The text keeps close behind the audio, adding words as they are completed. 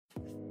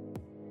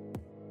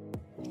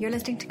You're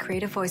listening to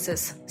Creative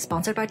Voices,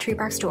 sponsored by Tree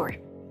Bark Store.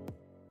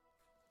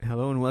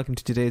 Hello and welcome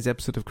to today's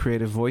episode of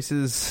Creative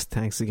Voices.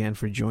 Thanks again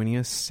for joining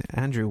us.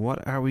 Andrew,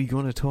 what are we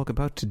going to talk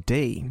about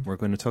today? We're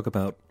going to talk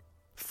about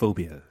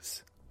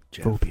phobias,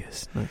 Jeff.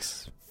 Phobias,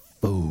 nice.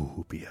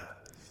 Phobias.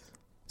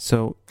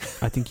 So,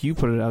 I think you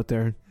put it out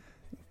there,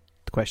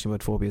 the question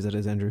about phobias, that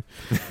is, Andrew,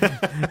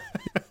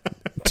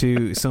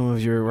 to some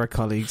of your work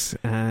colleagues,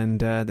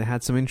 and they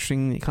had some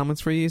interesting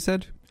comments for you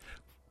said?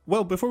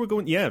 Well, before we go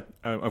in,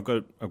 I've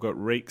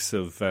got rakes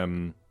of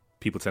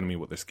people telling me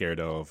what they're scared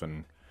of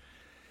and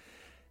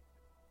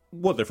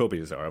what their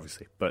phobias are,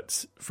 obviously.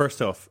 But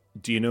first off,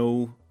 do you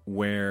know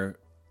where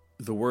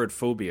the word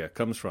phobia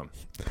comes from?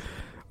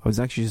 I was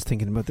actually just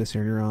thinking about this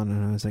earlier on,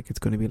 and I was like, it's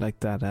going to be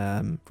like that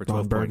For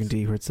Ron 12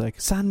 Burgundy, points. where it's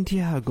like,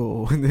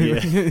 Santiago.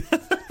 Yeah.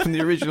 From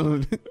the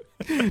original.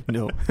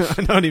 No,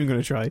 I'm not even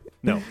going to try.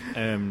 No,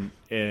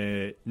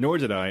 nor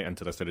did I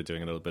until I started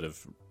doing a little bit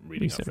of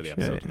reading up for the Research,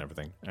 episode yeah. and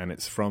everything. And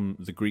it's from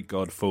the Greek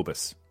god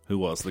Phobos, who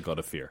was the god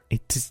of fear.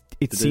 It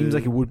seems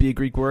like it would be a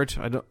Greek word.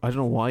 I don't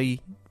know why,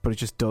 but it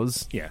just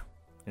does. Yeah,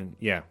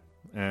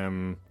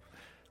 and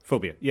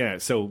phobia. Yeah,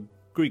 so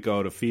Greek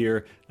god of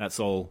fear. That's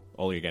all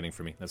you're getting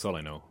from me. That's all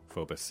I know.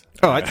 Phobos.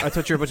 Oh, I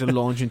thought you were about to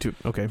launch into.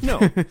 Okay,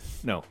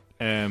 No.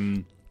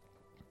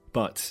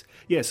 But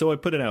yeah, so I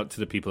put it out to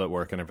the people at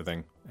work and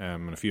everything,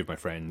 and a few of my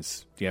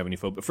friends. Do you have any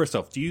phobias? First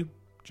off, do you,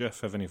 Jeff,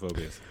 have any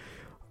phobias?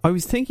 I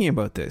was thinking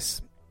about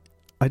this.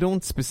 I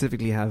don't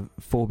specifically have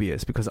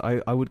phobias because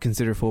I would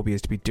consider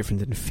phobias to be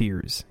different than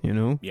fears. You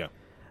know. Yeah.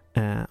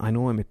 I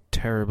know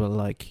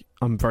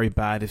I'm very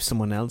bad if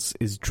someone else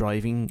is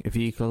driving a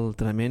vehicle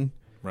that I'm in.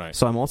 Right.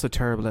 So I'm also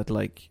terrible at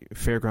like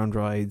fairground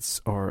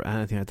rides or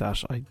anything like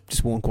that. I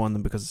just won't go on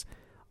them because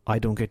I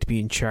don't get to be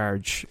in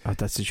charge of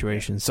that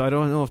situation. So I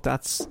don't know if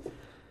that's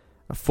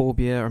a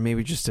phobia or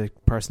maybe just a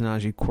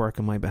personality quirk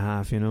on my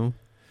behalf, you know?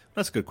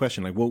 That's a good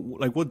question.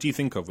 What do you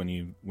think of when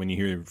you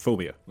hear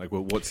phobia? Like,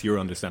 what's your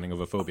understanding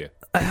of a phobia?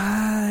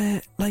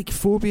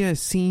 Phobia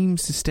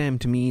seems to stem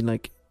to me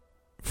like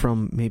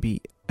from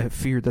maybe a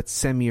fear that's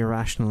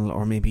semi-irrational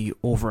or maybe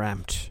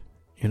overamped.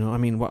 You know, I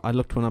mean, I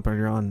looked one up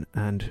earlier on,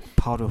 and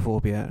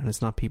podophobia, and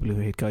it's not people who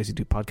hate guys who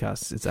do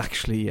podcasts. It's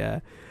actually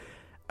a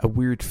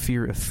weird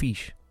fear of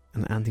feet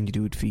and anything to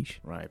do with feet.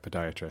 Right,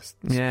 podiatrist.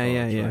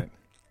 Yeah. Right.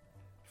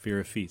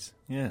 Fear of feet.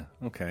 Yeah,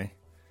 okay.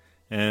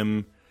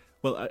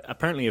 Well,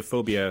 apparently a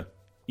phobia,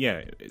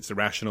 it's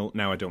irrational.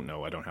 Now, I don't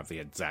know. I don't have the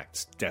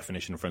exact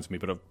definition in front of me,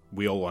 but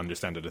we all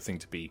understand it, a thing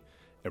to be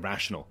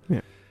irrational.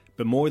 Yeah.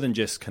 But more than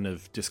just kind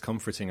of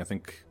discomforting, I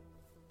think.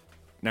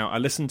 Now, I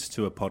listened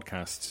to a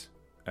podcast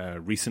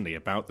recently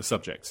about the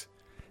subject.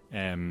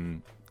 A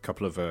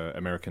couple of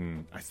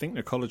American, I think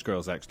they're college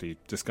girls actually,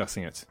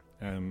 discussing it.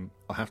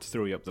 I'll have to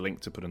throw you up the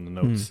link to put in the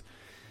notes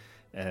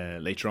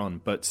later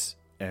on. But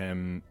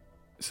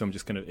so I'm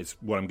just going to, it's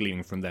what I'm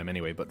gleaning from them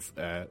anyway, but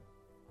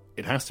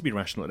it has to be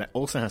rational. It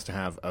also has to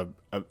have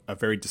a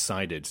very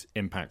decided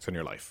impact on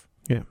your life.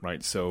 Yeah.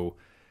 Right? So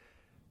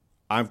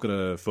I've got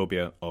a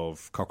phobia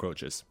of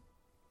cockroaches.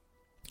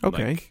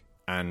 Okay.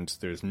 And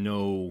there's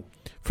no...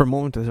 For a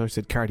moment, I thought you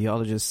said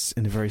cardiologists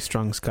in a very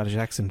strong Scottish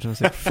accent. And I was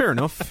like, fair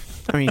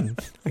enough. I mean,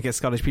 I guess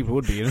Scottish people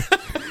would be, you know?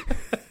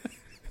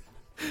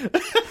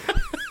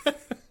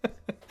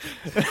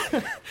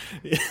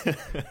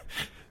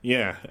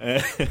 Yeah.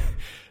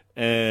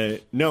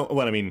 No,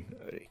 well, I mean,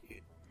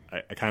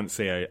 I can't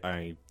say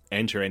I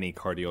enter any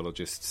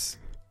cardiologist's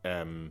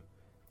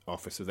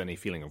office with any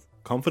feeling of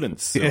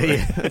confidence. So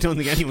Yeah. I don't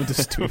think anyone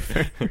does, to be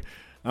fair.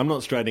 I'm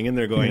not striding in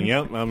there going,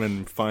 yep, I'm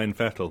in fine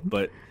fettle.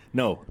 But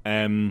no,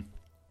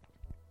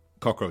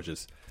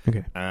 cockroaches.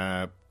 Okay.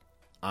 I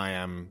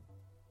am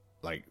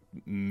like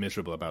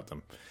miserable about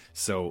them.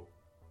 So,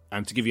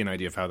 and to give you an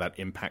idea of how that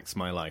impacts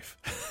my life,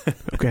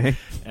 Okay.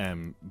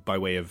 by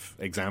way of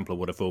example,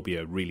 what a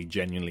phobia really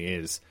genuinely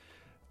is,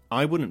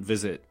 I wouldn't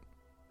visit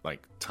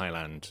like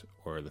Thailand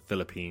or the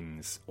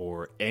Philippines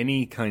or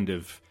any kind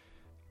of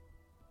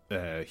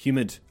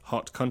humid,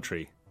 hot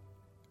country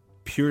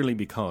purely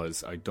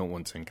because I don't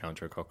want to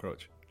encounter a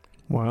cockroach.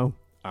 Wow.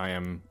 I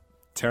am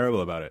terrible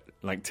about it.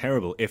 Like,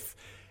 terrible.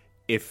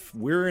 If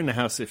we're in the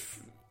house,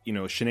 if, you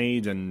know,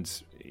 Sinead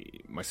and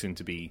my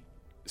soon-to-be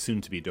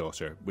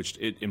daughter, which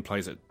it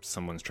implies that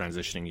someone's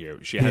transitioning year.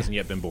 She hasn't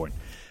yet been born,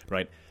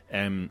 right?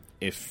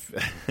 If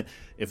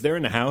they're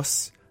in the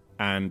house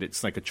and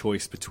it's like a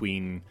choice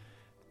between,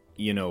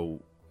 a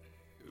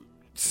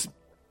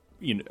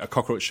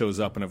cockroach shows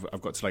up and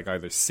I've got to like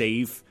either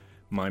save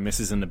my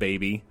missus and the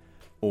baby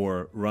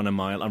or run a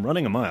mile. I'm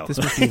running a mile. This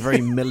must be a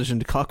very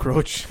militant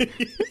cockroach.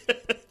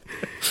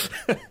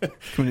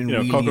 Coming in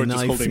really cockroach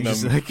knife, is holding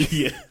just them,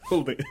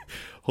 like...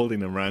 holding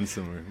them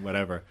ransom or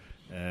whatever,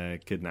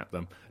 kidnap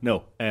them.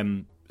 No,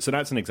 so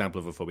that's an example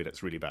of a phobia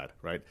that's really bad,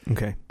 right?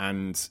 Okay.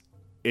 And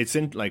it's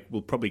in, like,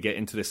 we'll probably get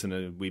into this in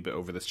a wee bit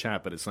over this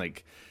chat, but it's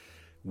like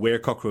where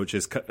where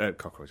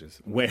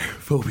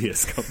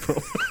phobias come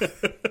from.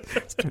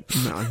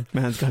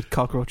 Man's got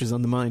cockroaches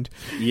on the mind.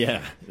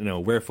 Yeah,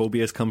 where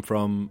phobias come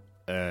from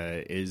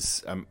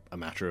is a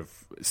matter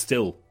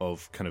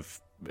of kind of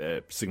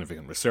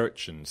significant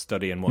research and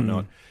study and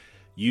whatnot.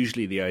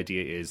 Usually the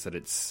idea is that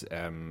it's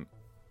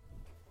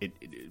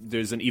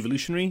there's an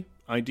evolutionary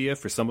idea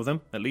for some of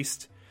them, at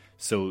least.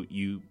 So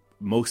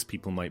most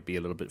people might be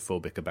a little bit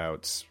phobic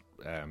about,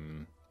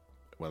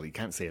 well, you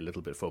can't say a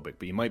little bit phobic,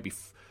 but you might be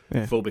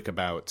phobic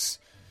about,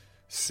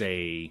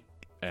 say...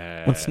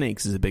 well,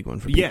 snakes is a big one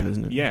for people,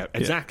 isn't it? Yeah,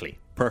 exactly.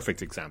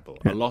 Perfect example.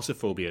 A lot of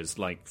phobias,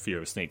 like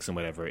fear of snakes and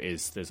whatever,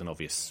 there's an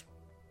obvious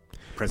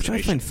preservation.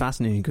 Which I find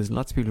fascinating, because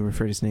lots of people who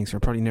refer to snakes are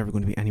probably never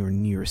going to be anywhere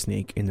near a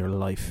snake in their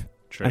life.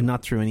 True. And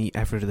not through any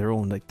effort of their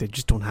own. Like, they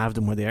just don't have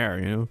them where they are,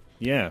 you know?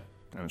 Yeah.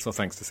 And it's all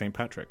thanks to St.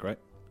 Patrick, right?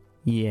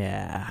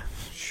 Yeah,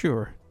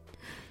 sure.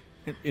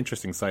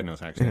 Interesting side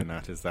note, actually, in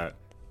that is that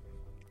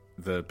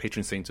the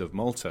patron saint of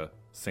Malta,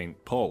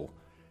 St. Paul,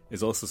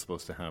 is also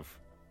supposed to have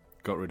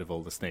got rid of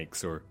all the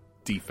snakes or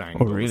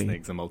defanged all the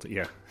snakes in Malta.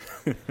 Yeah.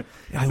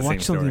 I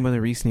watched something about it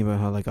recently about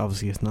how, like,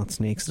 obviously it's not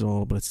snakes at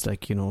all, but it's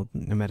like, you know,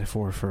 a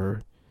metaphor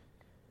for...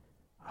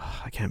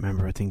 I can't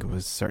remember. I think it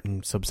was a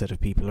certain subset of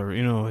people, or,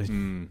 you know...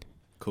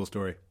 Cool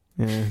story.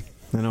 Yeah,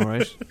 I know,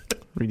 right?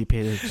 Really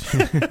paid it.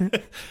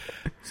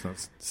 It's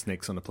not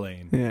snakes on a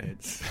plane. Yeah.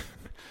 It's...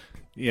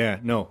 Yeah,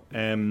 no.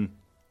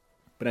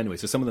 But anyway,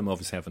 so some of them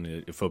obviously have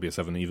phobias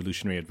have an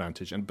evolutionary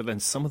advantage, but then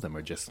some of them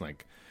are just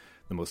like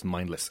the most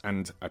mindless.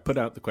 And I put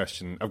out the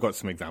question, I've got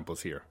some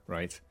examples here,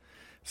 right?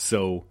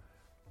 So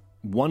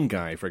one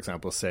guy, for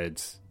example,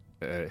 said,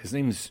 his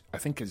name's, I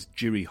think is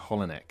Jiri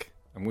Holinek.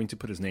 I'm going to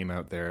put his name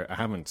out there. I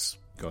haven't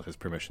got his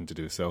permission to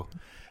do so.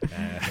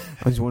 I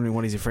was wondering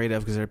what he's afraid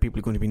of, because there are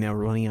people going to be now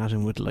running at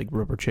him with like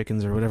rubber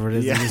chickens or whatever it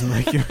is. Yeah. It isn't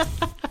like you.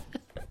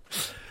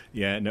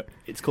 Yeah, no,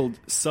 it's called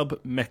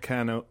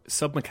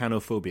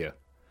submechanophobia.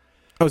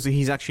 Oh, so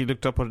he's actually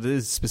looked up what it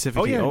is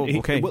specifically. Oh, yeah.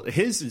 Okay. Well,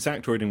 his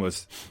exact wording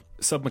was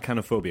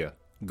submechanophobia.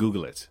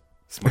 Google it.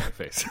 Smiley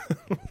face.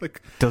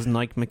 Like, doesn't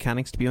like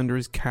mechanics to be under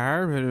his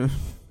car.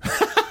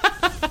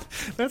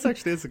 That's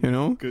actually a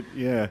good.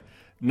 Yeah.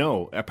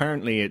 No,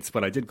 apparently it's.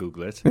 But I did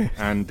Google it,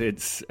 and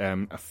it's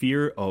a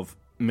fear of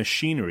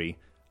machinery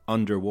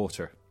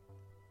underwater.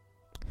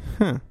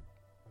 Huh.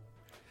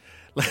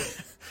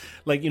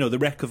 Like, you know, the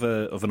wreck of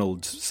an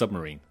old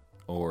submarine.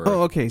 Or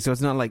okay, so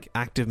it's not like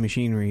active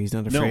machinery. He's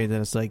not afraid that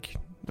it's like,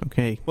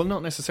 okay. Well,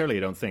 not necessarily, I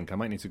don't think. I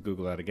might need to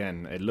Google that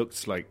again. It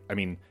looks like, I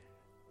mean,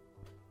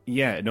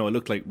 yeah, no, it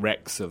looked like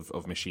wrecks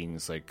of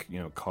machines, like, you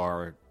know,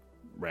 car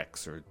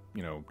wrecks, or,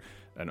 you know,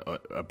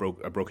 a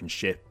broken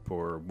ship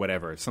or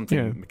whatever,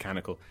 something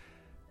mechanical.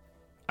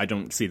 I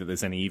don't see that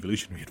there's any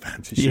evolutionary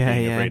advantage to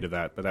being afraid of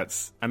that, but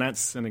that's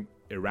an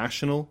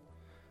irrational.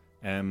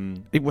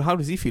 Well, how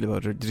does he feel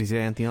about it? Did he say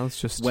anything else?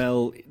 Just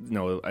well,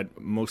 no.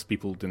 Most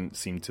people didn't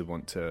seem to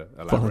want to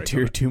elaborate.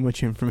 Volunteer too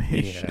much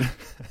information. Yeah.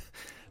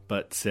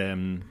 But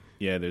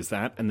there's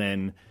that, and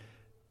then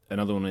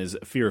another one is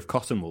fear of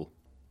cotton wool.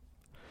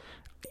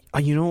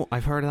 You know,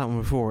 I've heard of that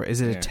one before. Is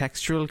it a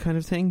textural kind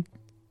of thing?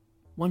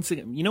 Once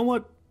again, you know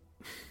what?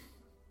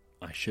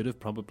 I should have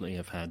probably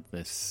have had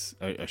this.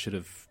 I should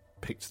have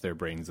picked their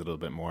brains a little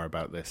bit more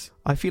about this.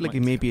 I feel like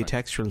it may be a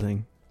textural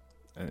thing.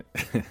 I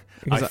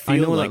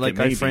know like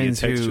I have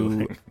friends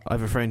who I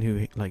have a friend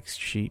who likes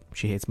she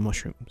hates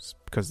mushrooms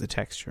because of the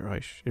texture,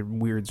 right? It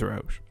weirds her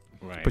out.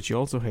 Right. But she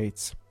also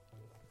hates,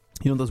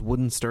 you know, those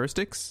wooden stir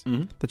sticks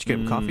that you get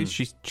with coffee.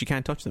 She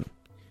can't touch them.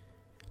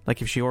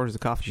 Like if she orders a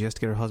coffee, she has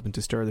to get her husband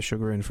to stir the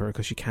sugar in for her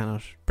because she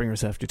cannot bring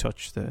herself to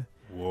touch the.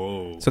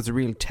 Whoa! So it's a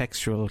real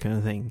textural kind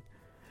of thing.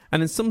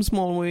 And in some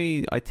small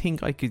way, I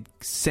think I could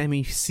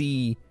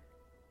see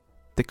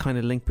the kind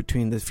of link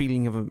between the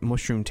feeling of a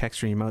mushroom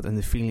texture in your mouth and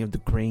the feeling of the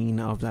grain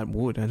of that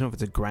wood. I don't know if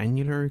it's a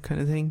granular kind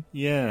of thing.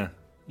 Yeah.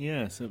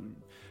 So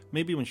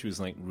maybe when she was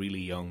like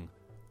really young,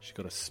 she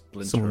got a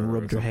splinter. Someone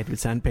rubbed her head with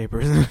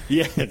sandpaper.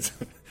 Yeah,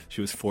 she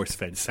was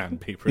force-fed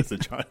sandpaper as a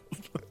child.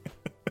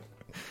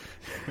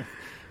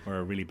 Or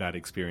a really bad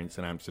experience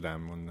in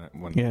Amsterdam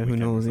one yeah, who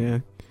knows, yeah.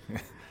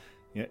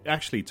 Yeah,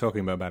 actually,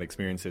 talking about bad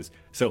experiences.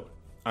 So,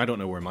 I don't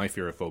know where my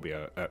fear.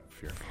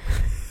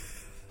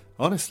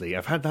 Honestly,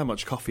 I've had that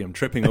much coffee, I'm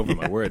tripping over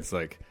my words.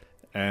 Like,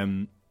 I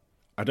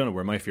don't know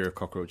where my fear of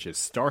cockroaches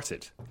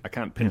started. I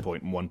can't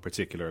pinpoint one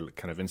particular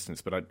kind of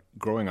instance, but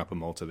growing up in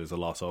Malta, there's a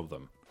lot of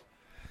them.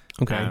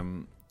 Okay.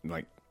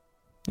 Like,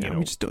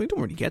 we just don't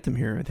really get them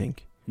here, I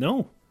think.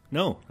 No.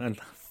 And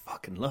I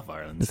fucking love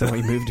Ireland. Is that why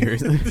you moved here?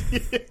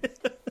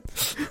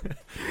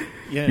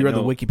 Yeah, you're on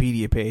the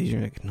Wikipedia page,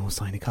 you're like, no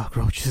sign of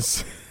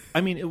cockroaches.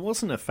 I mean, it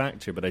wasn't a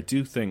factor, but I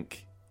do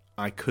think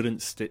I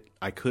couldn't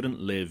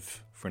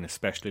live for an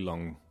especially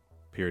long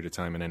period of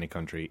time in any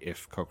country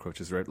if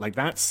cockroaches were like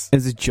that's.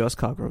 Is it just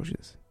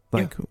cockroaches?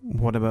 Like,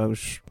 what about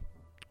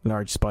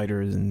large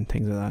spiders and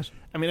things like that?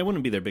 I mean, I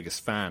wouldn't be their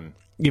biggest fan.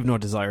 You have no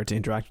desire to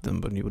interact with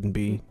them, but you wouldn't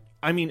be.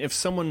 I mean, if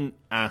someone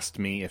asked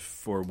me if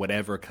for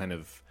whatever kind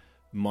of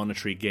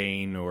monetary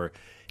gain or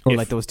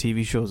like those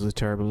TV shows with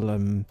terrible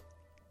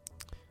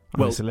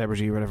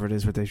Celebrity or whatever it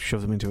is, where they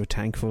shove them into a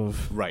tank full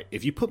of. Right.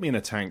 If you put me in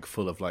a tank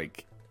full of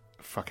like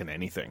fucking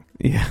anything.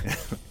 Yeah.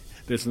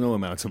 There's no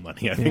amount of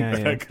money I think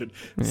that I could.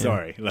 Yeah.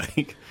 Sorry,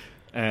 like.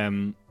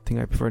 I think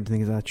think I prefer to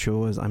think of that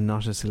show as I'm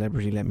not a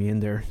celebrity, let me in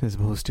there, as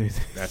opposed to...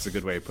 That's a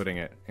good way of putting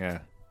it, yeah.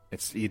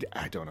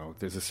 I don't know,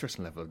 there's a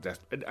certain level of death.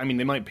 I mean,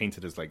 they might paint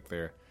it as like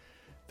they're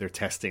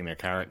testing their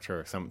character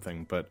or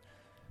something, but...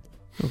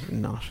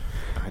 Not.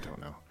 I don't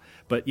know.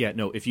 But yeah,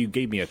 no, if you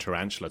gave me a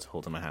tarantula to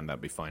hold in my hand,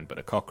 that'd be fine. But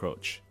a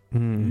cockroach,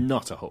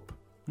 not a hope.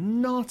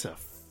 Not a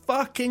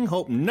fucking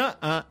hope. No.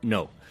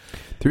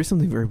 There is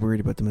something very weird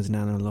about them as an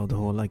animal, though. The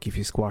whole, like, if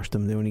you squash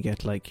them, they only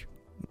get, like...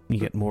 You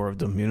get more of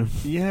them, you know?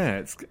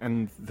 Yeah,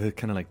 and the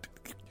kind of like...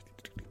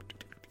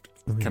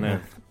 Kind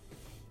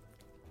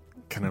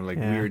of like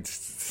weird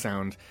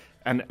sound.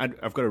 And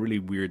I've got a really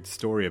weird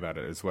story about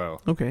it as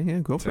well. Okay, yeah,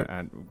 go for it.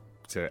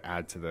 To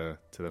add to the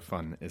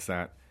fun is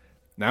that...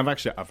 Now, I've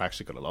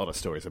actually got a lot of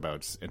stories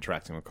about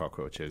interacting with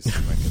cockroaches.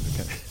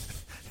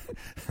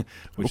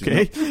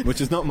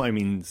 Which is not my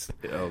means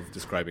of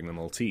describing the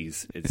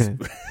Maltese. It's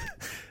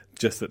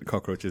just that the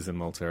cockroaches in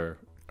Malta are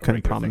kind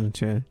of prominent,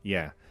 thing.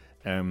 Yeah.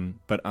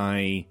 But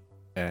I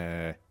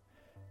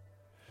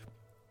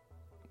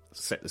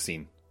set the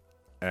scene.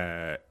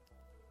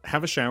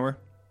 Have a shower,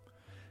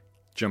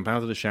 jump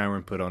out of the shower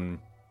and put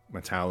on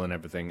my towel and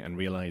everything, and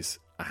realize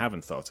I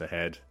haven't thought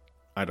ahead.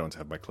 I don't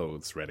have my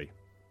clothes ready.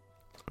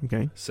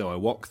 Okay. So I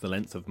walk the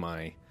length of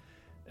my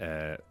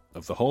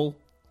of the hall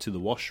to the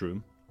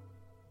washroom,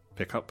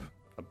 pick up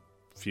a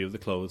few of the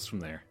clothes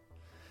from there,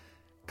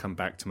 come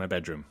back to my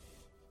bedroom,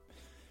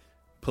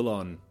 pull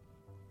on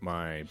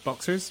my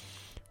boxers.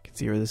 I can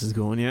see where this is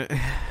going, yeah.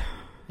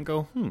 And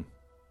go,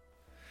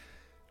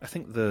 I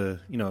think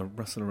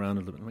rustle around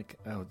a little bit, like,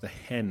 the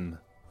hem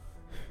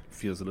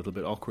feels a little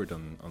bit awkward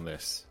on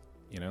this,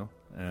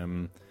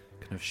 kind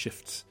of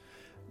shift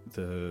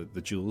the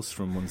jewels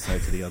from one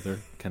side to the other,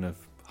 kind of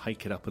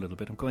hike it up a little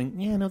bit. I'm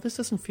going, yeah, no, this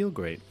doesn't feel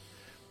great.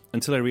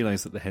 Until I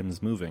realise that the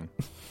hem's moving.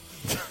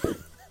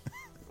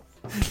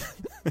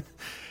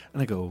 And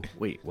I go,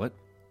 wait, what?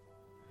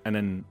 And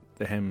then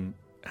the hem,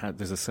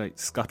 there's a slight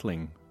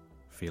scuttling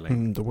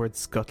feeling. The word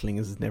scuttling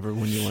is never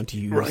one you want to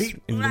use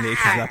in the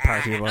nature of that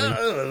part of your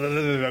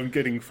body. I'm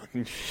getting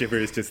fucking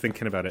shivers just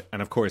thinking about it.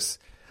 And of course,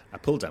 I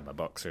pull down my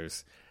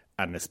boxers,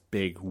 and this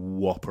big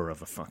whopper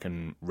of a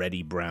fucking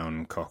reddy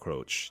brown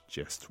cockroach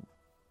just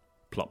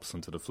plops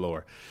onto the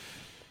floor.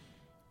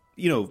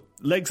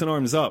 Legs and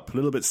arms up, a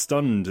little bit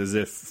stunned, as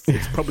if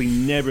it's probably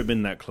never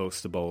been that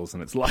close to balls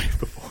in its life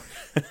before.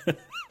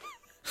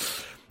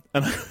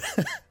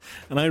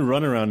 And I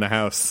run around the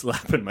house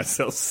slapping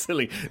myself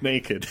silly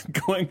naked,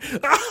 going...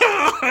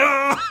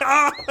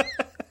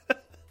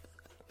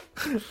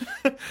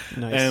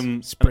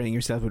 Nice. Spraying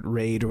yourself with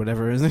Raid or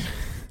whatever, isn't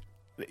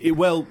it?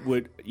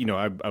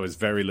 I was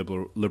very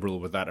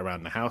liberal with that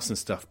around the house and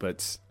stuff,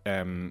 but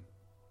it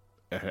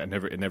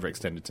never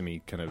extended to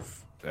me kind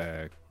of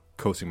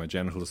coating my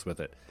genitals with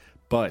it.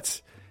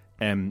 But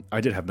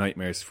I did have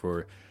nightmares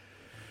for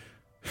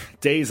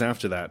days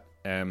after that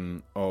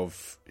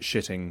of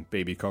shitting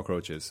baby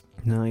cockroaches.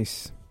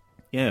 Nice.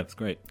 Yeah, it's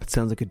great. That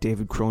sounds like a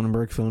David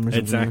Cronenberg film or something.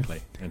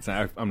 Exactly.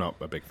 I'm not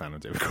a big fan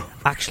of David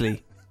Cronenberg.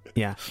 Actually,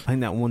 yeah, I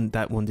think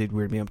that one did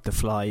weird me up. The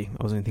Fly. I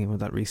was only thinking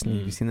about that recently.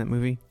 Have you seen that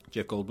movie?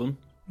 Jeff Goldblum?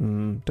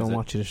 Don't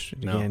watch it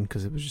again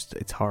because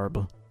it's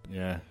horrible.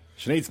 Yeah.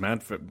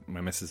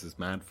 My missus is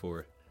mad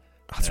for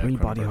That's really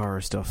body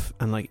horror stuff,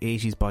 and like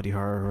 80s body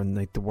horror, and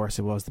like the worse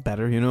it was, the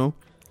better, I'm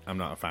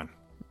not a fan.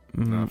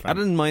 I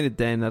didn't mind it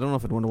then. I don't know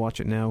if I'd want to watch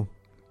it now.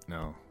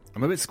 No.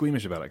 I'm a bit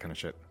squeamish about that kind of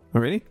shit. Oh,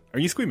 really? Are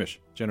you squeamish,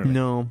 generally?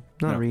 No,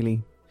 not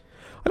really.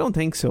 I don't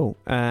think so.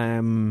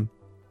 Actually,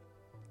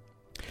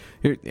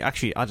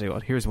 I'll tell you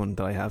what. Here's one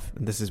that I have,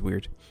 and this is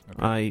weird.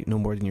 Okay. I know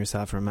more than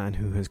yourself for a man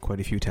who has quite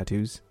a few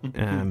tattoos.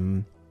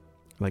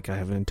 Like I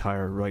have an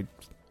entire right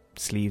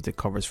sleeve that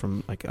covers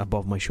from like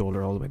above my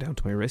shoulder all the way down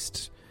to my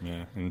wrist.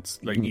 Yeah, and it's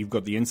like you've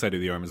got the inside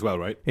of the arm as well,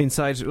 right?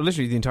 Inside,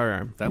 literally the entire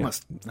arm. That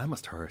must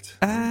hurt.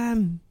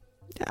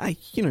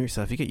 You know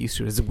yourself, you get used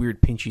to it. It's a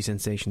weird pinchy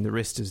sensation. The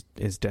wrist is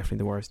definitely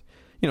the worst.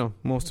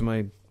 Most of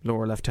my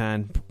lower left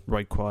hand,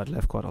 right quad,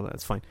 left quad, all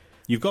that's fine.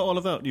 You've got all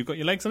of that. You've got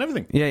your legs and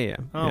everything. Yeah.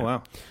 Oh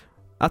wow,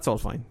 that's all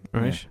fine,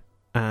 right? Yeah.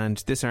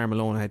 And this arm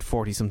alone, I had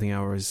 40-something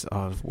hours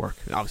of work.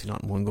 Obviously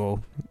not in one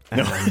go.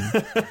 No.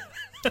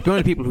 The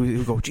only people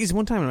who go, geez,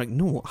 one time I'm like,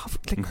 no,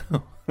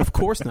 of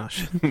course not.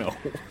 No.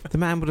 The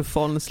man would have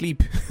fallen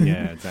asleep.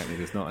 Yeah, exactly.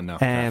 There's not enough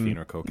caffeine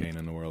or cocaine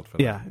in the world for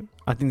that. Yeah,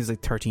 I think there's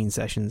like 13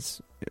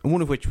 sessions,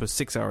 one of which was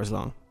 6 hours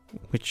long,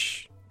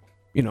 which,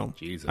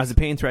 Jesus. as a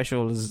pain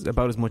threshold is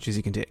about as much as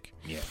you can take.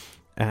 Yeah.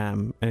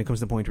 And it comes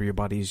to the point where your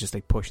body is just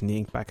like pushing the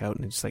ink back out,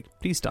 and it's just like,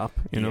 please stop,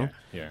 Yeah.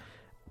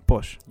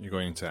 But you're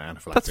going into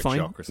anaphylactic that's fine.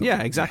 shock or something.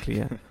 Yeah, exactly.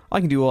 Yeah,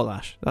 I can do all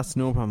that. That's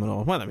no problem at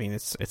all. Well, I mean,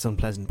 it's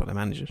unpleasant, but I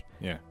manage it.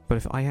 Yeah. But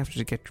if I have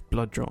to get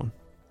blood drawn,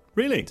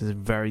 really, there's a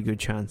very good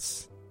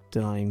chance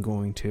that I'm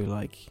going to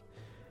like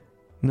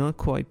not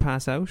quite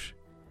pass out,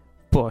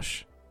 but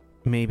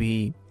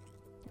maybe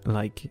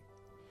like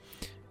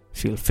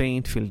feel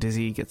faint, feel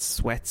dizzy, get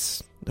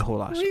sweats, the whole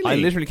lot. Really? I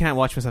literally can't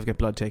watch myself get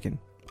blood taken.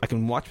 I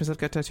can watch myself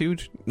get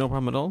tattooed, no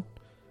problem at all,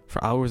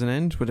 for hours on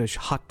end with a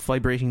hot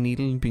vibrating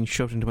needle being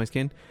shoved into my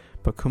skin.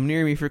 But come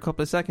near me for a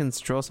couple of seconds,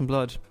 draw some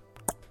blood,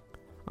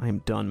 I'm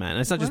done, man.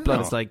 And it's not just blood,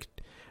 it's like,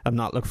 I'm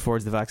not looking forward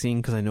to the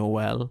vaccine because I know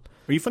well.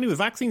 Are you funny with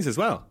vaccines as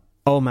well?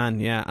 Oh man,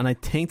 yeah. And I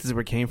think this is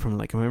where it came from.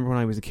 Like, I remember when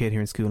I was a kid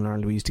here in school in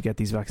Ireland, we used to get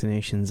these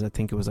vaccinations. I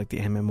think it was like the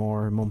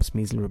MMR, mumps,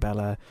 measles,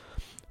 rubella,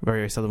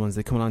 various other ones.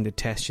 They come along, they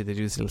test you, they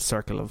do this little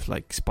circle of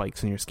like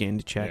spikes on your skin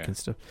to check and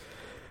stuff.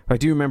 I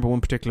do remember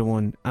one particular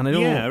one, and I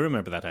don't know. I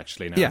remember that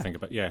actually. Now I think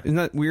about Isn't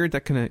that weird?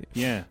 That kind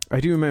of I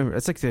do remember.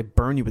 It's like they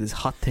burn you with this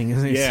hot thing,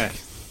 isn't it? Yeah,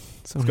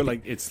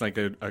 it's like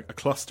a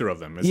cluster of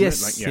them, isn't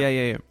it? Like,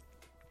 yeah.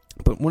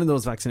 But one of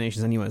those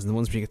vaccinations, anyways, and the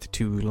ones where you get the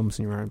 2 lumps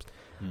in your arms.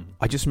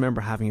 I just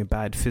remember having a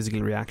bad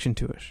physical reaction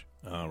to it.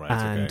 Oh, right.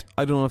 And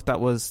I don't know if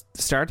that was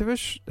the start of it.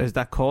 Has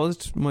that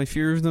caused my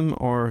fear of them,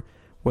 or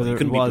whether you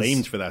couldn't it was... be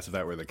blamed for that if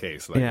that were the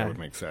case. Like, that would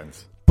make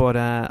sense. But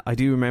I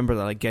do remember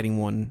that, like, getting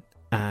one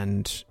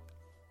and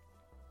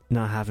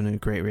not having a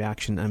great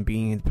reaction and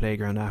being in the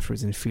playground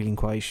afterwards and feeling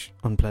quite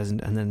unpleasant,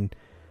 and then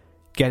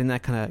getting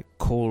that kind of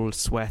cold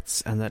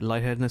sweats and that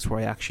lightheadedness where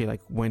I actually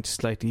like went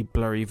slightly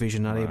blurry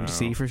vision, not able to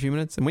see for a few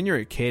minutes. And when you're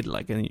a kid,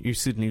 like, and you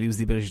suddenly lose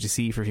the ability to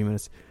see for a few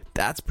minutes,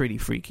 that's pretty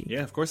freaky.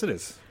 Yeah, of course it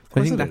is.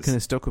 I think that kind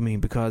of stuck with me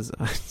because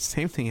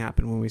same thing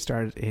happened when we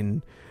started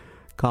in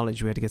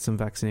college. We had to get some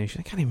vaccination.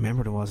 I can't even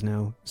remember what it was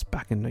now. It was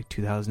back in like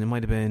 2000. It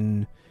might have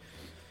been...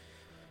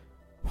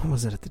 What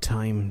was it at the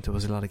time? There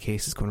was a lot of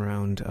cases going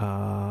around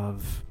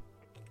of...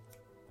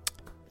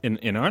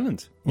 In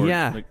Ireland? Or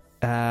like,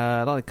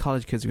 a lot of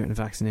college kids were getting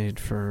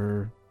vaccinated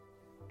for...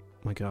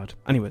 My God.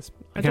 Anyways,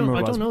 I don't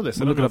know this.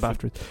 We'll look it up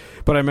afterwards.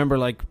 But I remember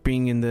like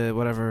being in the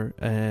whatever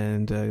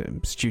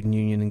and student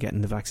union and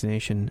getting the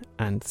vaccination,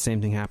 and the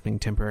same thing happening,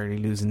 temporarily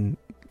losing,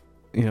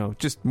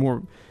 just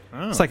more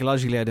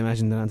psychologically, I'd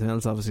imagine, than anything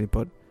else, obviously.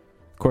 But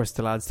of course,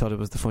 the lads thought it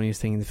was the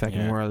funniest thing in the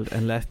fucking world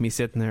and left me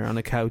sitting there on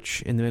a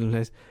couch in the middle of the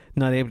place,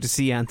 not able to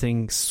see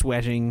anything,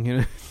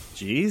 sweating.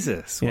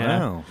 Jesus!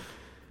 Wow.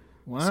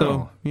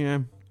 So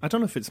I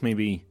don't know if it's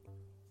maybe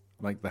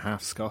like the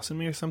half Scots in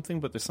me or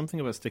something, but there's something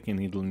about sticking a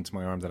needle into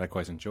my arm that I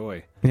quite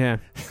enjoy. Yeah.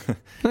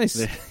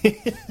 Nice.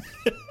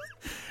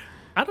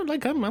 I don't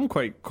like, I'm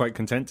quite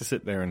content to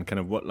sit there and kind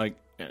of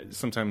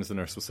sometimes the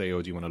nurse will say,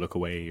 oh, do you want to look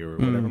away or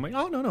whatever? I'm like,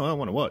 oh, no, I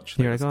want to watch.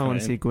 You're like, I want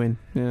to see Gwyn.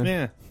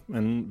 Yeah.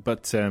 And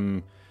this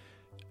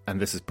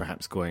is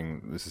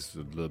a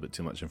little bit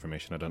too much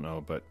information, I don't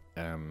know, but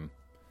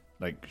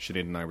like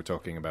Sinead and I were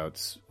talking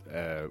about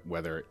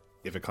whether,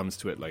 if it comes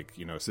to it, like,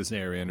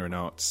 cesarean or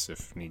not,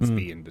 if needs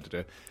be, and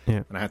da-da-da.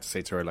 Yeah. And I had to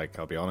say to her, like,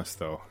 I'll be honest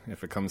though,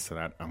 if it comes to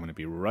that, I'm going to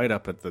be right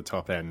up at the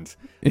top end,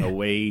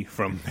 away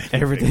from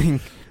everything.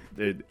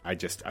 I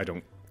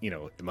don't,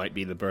 it might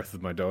be the birth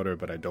of my daughter,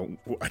 but I don't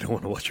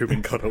want to watch her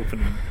being cut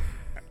open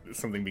and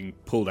something being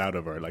pulled out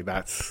of her. Like,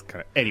 that's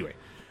kind of... Anyway,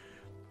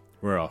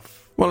 we're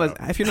off. Well,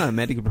 if you're not a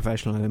medical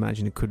professional, I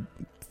imagine it could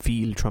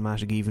feel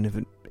traumatic even if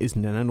it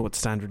isn't. And I know it's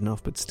standard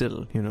enough, but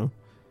still, Yeah.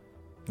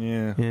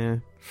 Yeah.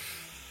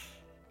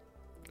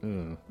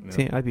 No.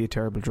 See, I'd be a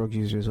terrible drug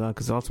user as well,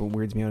 because also what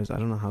weirds me out is I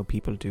don't know how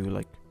people do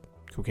like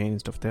cocaine and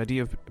stuff. The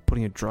idea of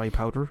putting a dry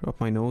powder up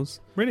my nose.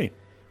 Really?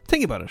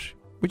 Think about it.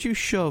 Would you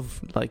shove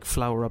like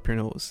flour up your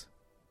nose?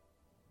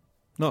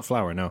 Not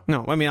flour, no.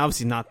 No, I mean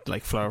obviously not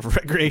like flour for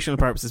recreational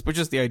purposes, but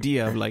just the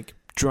idea of like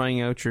drying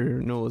out your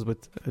nose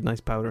with a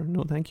nice powder.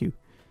 No, thank you.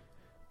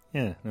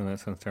 Yeah, no, that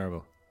sounds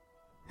terrible.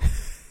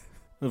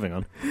 Moving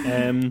on.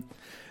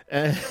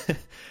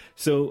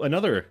 So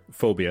another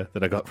phobia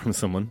that I got from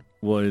someone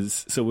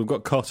was, so we've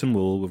got cotton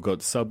wool, we've got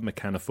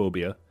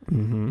submechanophobia.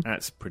 Mm-hmm.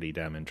 That's pretty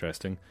damn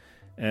interesting.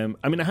 I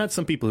mean, I had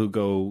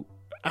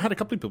a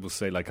couple of people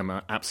say, like, I'm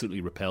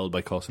absolutely repelled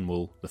by cotton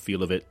wool, the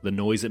feel of it, the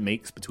noise it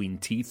makes between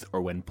teeth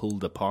or when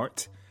pulled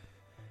apart.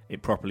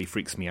 It properly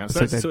freaks me out.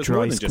 So it's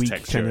more than just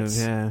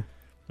texture,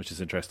 which is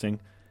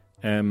interesting.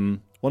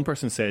 One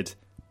person said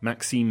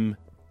Maxime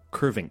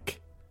Curvink.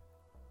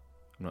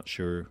 I'm not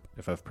sure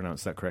if I've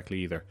pronounced that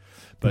correctly either.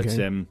 But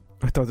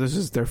I thought this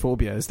was their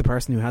phobia. It's the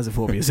person who has a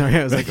phobia. Sorry,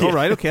 I was like, all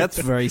right, okay, that's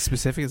very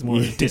specific. It's more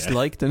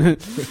disliked than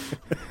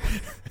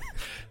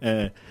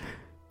it.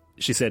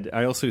 She said,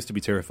 I also used to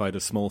be terrified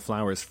of small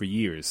flowers for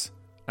years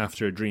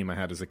after a dream I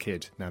had as a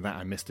kid. Now that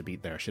I missed a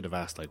beat there. I should have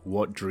asked, like,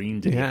 what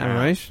dream did you have? Yeah,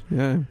 right.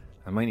 Yeah.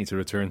 I might need to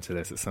return to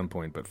this at some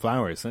point. But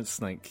flowers,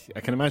 that's like, I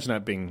can imagine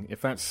that being,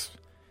 if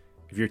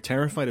you're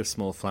terrified of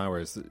small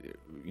flowers,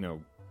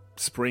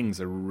 spring's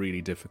a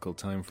really difficult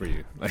time for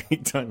you,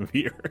 like time of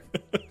year.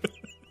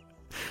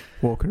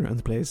 Walking around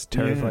the place,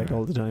 terrified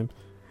all the time.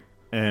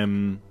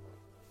 I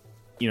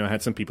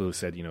had some people who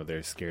said,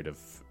 they're scared of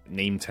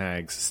name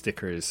tags,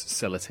 stickers,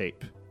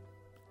 sellotape,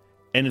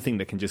 anything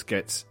that can just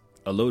get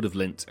a load of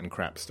lint and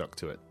crap stuck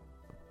to it.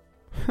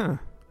 Huh.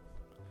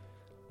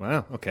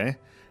 Wow, okay.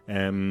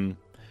 And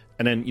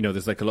then,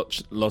 there's like a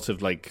lot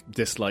of like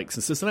dislikes.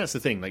 And so that's the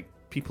thing, like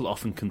people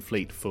often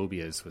conflate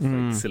phobias with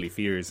like silly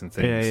fears and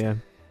things. Yeah.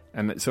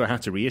 And so I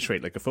have to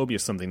reiterate, like a phobia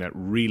is something that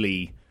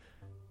really...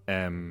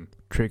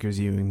 triggers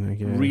you.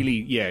 Really,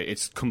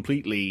 it's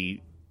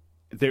completely...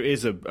 There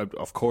is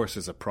of course,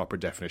 there's a proper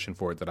definition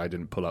for it that I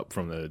didn't pull up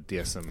from the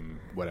DSM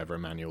whatever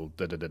manual.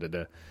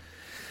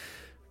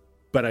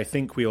 But I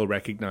think we all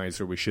recognize,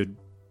 or we should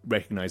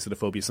recognize, that a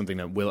phobia is something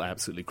that will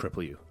absolutely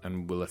cripple you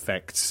and will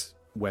affect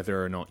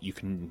whether or not you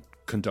can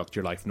conduct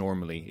your life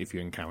normally if you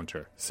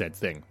encounter said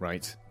thing,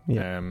 right?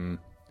 Yeah.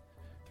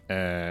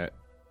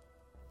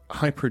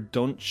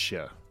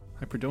 Hyperdontia.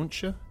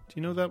 Hyperdontia? Do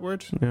you know that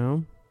word?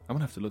 No. I'm going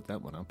to have to look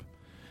that one up.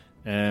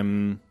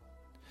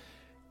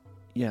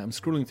 Yeah, I'm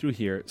scrolling through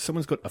here.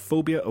 Someone's got a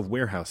phobia of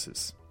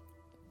warehouses.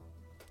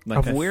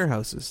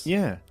 Warehouses?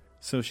 Yeah.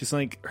 So she's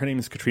like, her name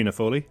is Katrina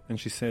Foley, and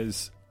she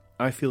says,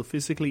 I feel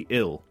physically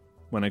ill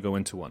when I go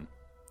into one.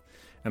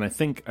 And I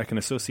think I can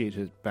associate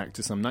it back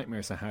to some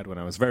nightmares I had when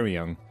I was very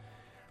young.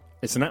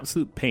 It's an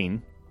absolute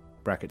pain,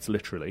 brackets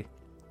literally,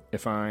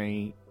 if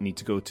I need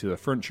to go to a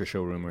furniture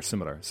showroom or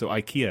similar. So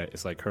IKEA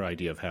is like her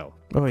idea of hell.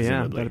 Oh, yeah.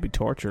 presumably. That'd be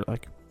torture,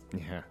 like.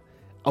 Yeah.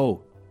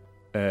 Oh,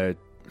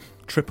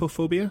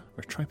 trypophobia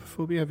or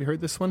trypophobia. Have you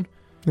heard this one?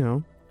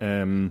 No.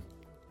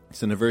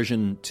 It's an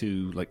aversion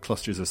to like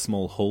clusters of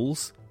small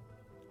holes.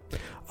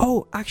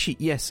 Oh, actually,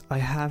 yes, I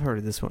have heard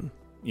of this one.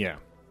 Yeah.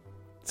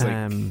 It's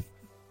like,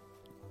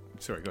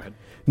 sorry, go ahead.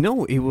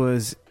 No, it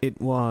was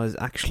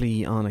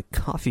actually on a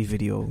coffee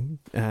video.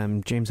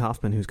 James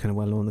Hoffman, who's kind of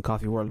well known in the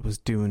coffee world, was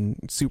doing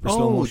super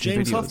slow motion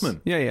James videos.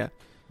 Hoffman. Yeah.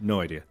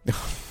 No idea.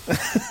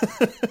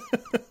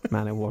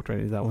 Man, I walked right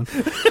into that one.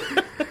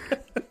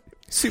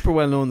 Super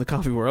well known in the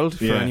coffee world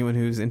for anyone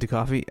who's into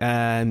coffee.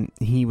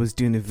 He was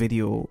doing a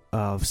video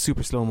of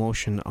super slow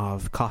motion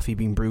of coffee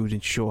being brewed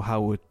and show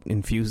how it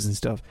infuses and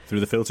stuff.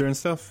 Through the filter and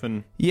stuff?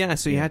 And yeah,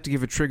 so you had to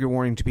give a trigger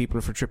warning to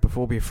people for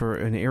trypophobia for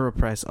an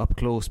AeroPress up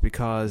close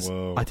because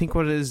I think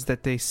what it is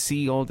that they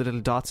see all the little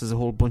dots as a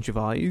whole bunch of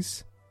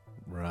eyes.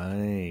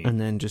 Right.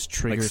 And then just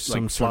triggers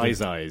some like sort of...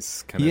 fly's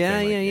eyes kind of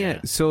thing.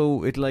 Yeah.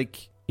 So it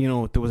like... You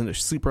know, there was a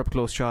super up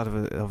close shot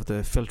of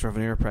the filter of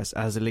an AirPress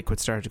as the liquid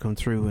started to come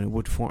through and it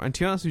would form. And to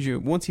be honest with you,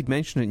 once he'd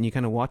mentioned it and you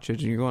kind of watch it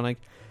and you're going like,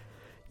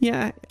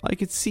 yeah, I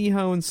could see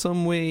how in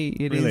some way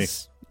it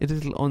is a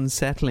little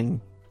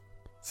unsettling.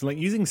 So like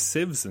using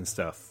sieves and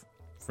stuff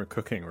for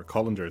cooking or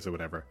colanders or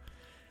whatever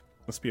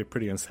must be a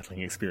pretty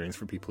unsettling experience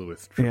for people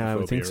with trypophobia, yeah, I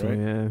would think so,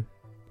 right?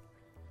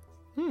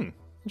 Yeah.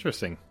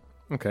 Interesting.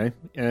 Okay.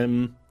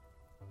 So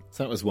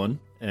that was one.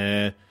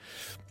 Yeah,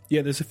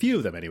 there's a few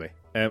of them anyway.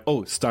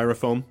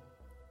 Styrofoam.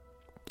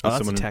 Oh,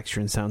 that's a texture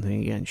and sound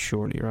thing again,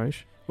 surely, right?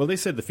 Well, they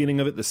said the feeling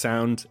of it, the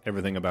sound,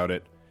 everything about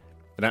it.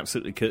 It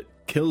absolutely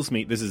kills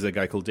me. This is a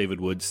guy called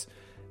David Woods.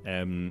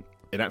 It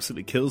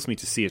absolutely kills me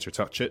to see it or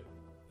touch it.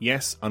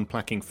 Yes,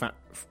 unpacking flat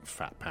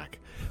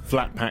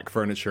pack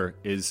furniture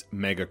is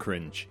mega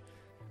cringe.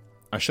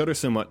 I shudder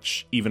so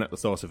much even at the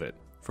thought of it.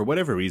 For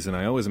whatever reason,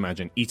 I always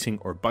imagine eating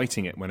or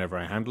biting it whenever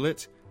I handle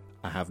it.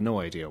 I have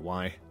no idea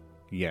why.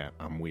 Yeah,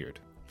 I'm weird.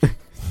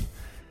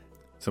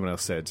 Someone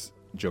else said,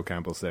 Joe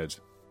Campbell said,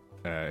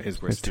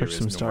 his worst fear is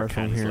some no more styrofoam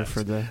cans here left.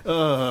 for the...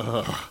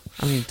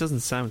 I mean, it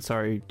doesn't sound...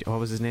 Sorry, what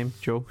was his name?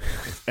 Joe?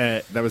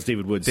 That was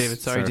David Woods.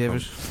 Sorry,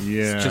 David.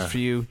 Yeah. It's just for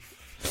you.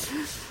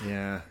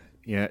 Yeah.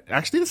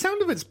 Actually, the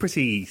sound of it's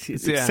pretty... It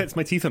sets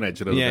my teeth on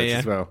edge a little bit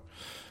as well.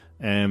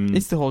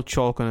 It's the whole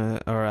chalk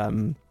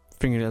on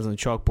fingernails on a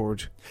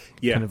chalkboard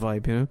kind of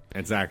vibe, you know?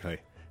 Exactly.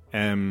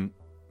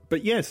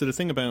 But yeah, so the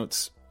thing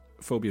about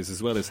phobias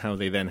as well is how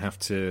they then have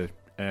to...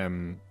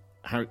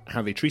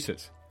 how they treat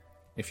it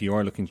if you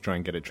are looking to try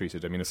and get it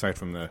treated. I mean, aside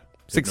from the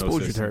it's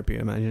exposure therapy,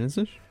 I imagine, is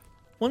it?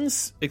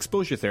 One's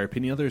exposure therapy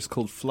and the other is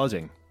called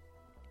flooding.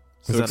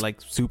 So is that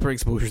like super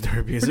exposure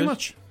therapy, is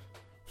it?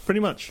 Pretty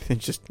much.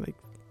 It's just like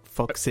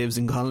fuck sieves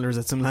and colanders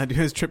at some lad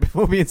who has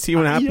trypophobia and see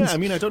what happens. Yeah, I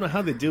mean, I don't know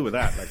how they deal with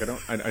that. Like,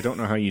 I don't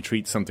know how you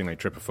treat something like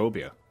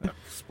trypophobia.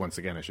 Once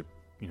again, I should,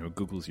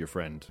 Google's your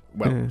friend.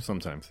 Well,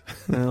 sometimes.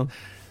 Well,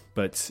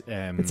 but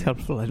it's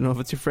helpful. I don't know if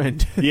it's your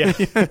friend. Yeah.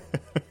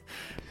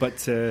 But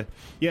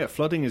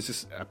flooding is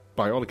just,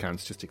 by all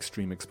accounts, just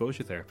extreme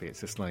exposure therapy.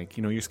 It's just like,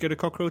 you're scared of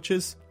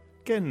cockroaches?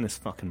 Get in this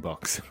fucking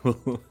box.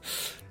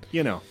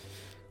 You'd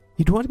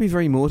want to be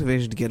very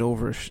motivated to get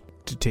over it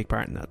to take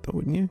part in that, though,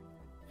 wouldn't you?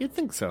 You'd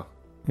think so.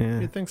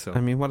 Yeah. You'd think so.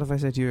 I mean, what if I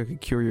said to you I could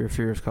cure your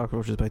fear of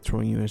cockroaches by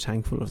throwing you in a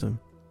tank full of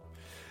them?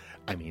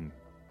 I mean,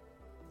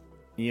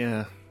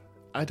 yeah.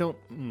 I don't...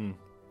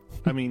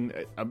 I mean,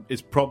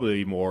 it's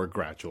probably more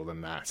gradual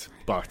than that,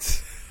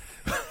 but...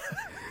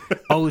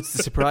 Oh, it's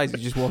the surprise. You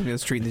just walk down the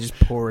street and they just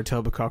pour a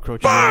tub of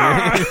cockroaches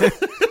in your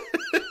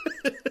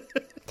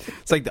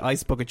It's like the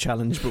ice bucket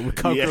challenge, but with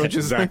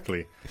cockroaches. Yeah,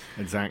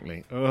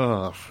 exactly.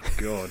 Oh,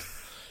 God.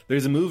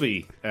 There's a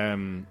movie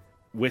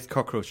with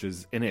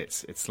cockroaches in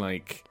it. It's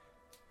like...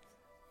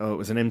 Oh, it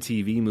was an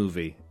MTV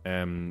movie.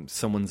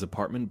 Someone's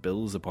apartment,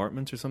 Bill's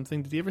apartment or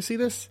something. Did you ever see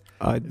this?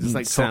 It's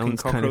like talking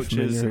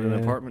cockroaches kind of in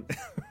an apartment.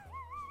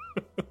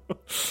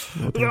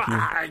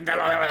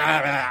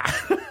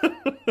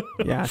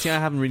 Yeah, see, I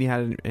haven't really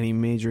had any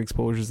major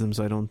exposures to them,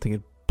 so I don't think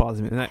it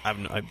bothers me. And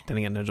then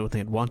again, I don't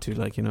think I'd want to,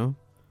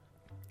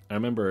 I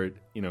remember,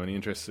 in the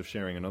interest of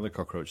sharing another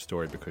cockroach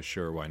story, because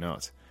sure, why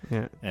not?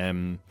 Yeah.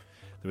 There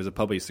was a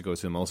pub I used to go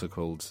to, also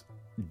called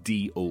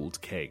The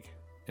Old Keg,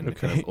 in the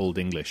kind of Old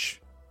English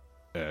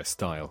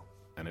style,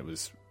 and it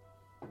was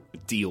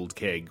 "The Old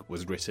Keg"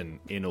 was written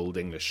in Old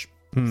English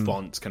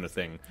font kind of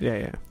thing.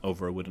 Yeah.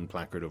 Over a wooden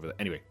placard over there.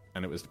 Anyway,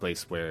 and it was the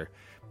place where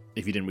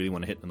if you didn't really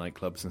want to hit the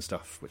nightclubs and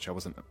stuff, which I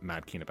wasn't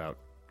mad keen about,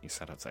 you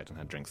sat outside and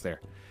had drinks there.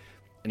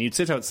 And you'd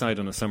sit outside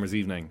on a summer's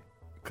evening,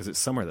 because it's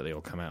summer that they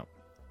all come out.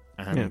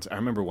 And I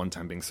remember one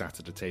time being sat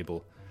at a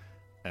table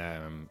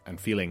and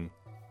feeling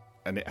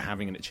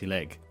having an itchy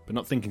leg, but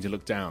not thinking to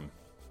look down.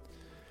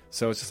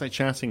 So I was just like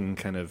chatting and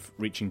kind of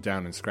reaching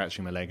down and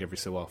scratching my leg every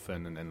so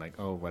often, and then like,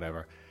 oh,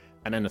 whatever.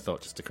 And then a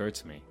thought just occurred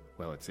to me,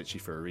 well, it's itchy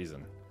for a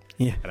reason.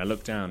 Yeah. And I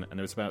looked down, and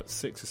there was about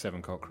 6 or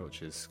 7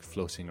 cockroaches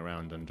floating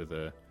around under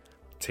the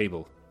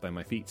table by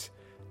my feet.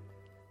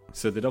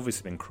 So they'd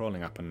obviously been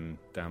crawling up and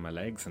down my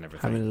legs and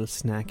everything. Having a little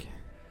snack.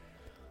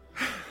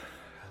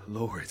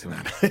 Lord,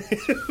 man.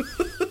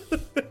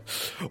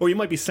 Or you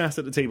might be sat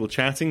at the table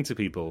chatting to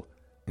people,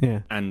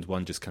 and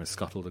one just kind of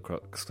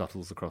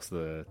scuttles across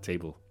the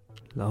table.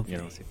 Lovely. You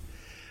know,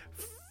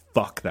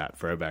 fuck that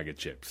for a bag of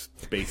chips,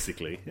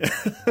 basically.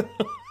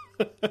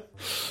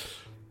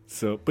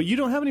 So, but you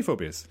don't have any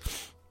phobias.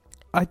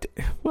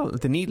 Well,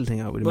 the needle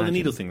thing, I would imagine. Well, the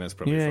needle thing, that's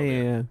probably a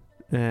phobia.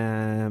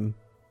 Yeah.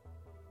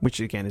 Which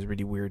again is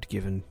really weird,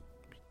 given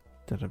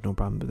that I've no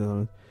problem with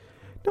that.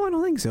 No, I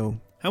don't think so.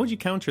 How would you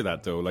counter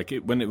that though? Like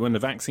when the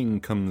vaccine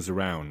comes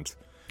around,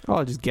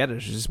 I'll just get it.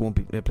 It just won't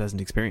be a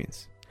pleasant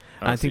experience.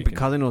 I think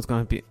because I know it's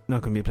not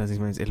going to be a pleasant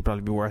experience, it'll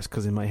probably be worse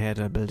because in my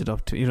head I build it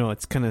up to,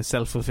 it's kind of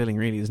self-fulfilling,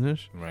 really, isn't it?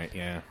 Right.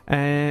 Yeah.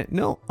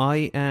 No,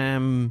 I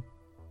am.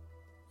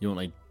 You won't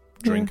like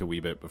drink a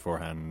wee bit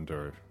beforehand,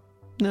 or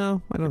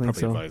no, I don't think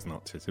so. Probably advise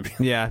not to be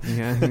yeah,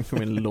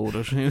 come in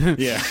loaded.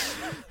 Yeah.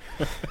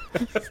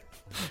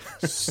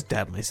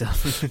 Stab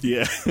myself.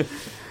 Yeah.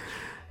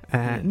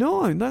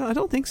 No, I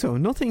don't think so.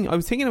 Nothing. I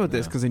was thinking about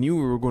this because I knew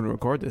we were going to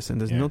record this,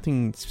 and there's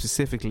nothing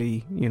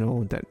specifically,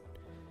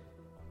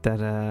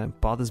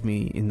 that bothers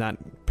me in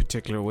that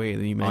particular way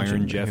that you mentioned.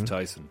 Iron Jeff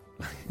Tyson.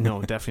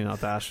 No, definitely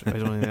not that. I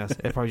don't think that's.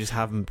 I probably just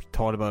haven't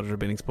thought about it or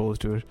been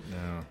exposed to it.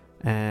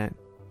 No.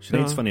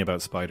 Sinead's funny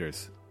about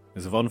spiders.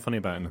 Is Yvonne funny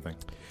about anything?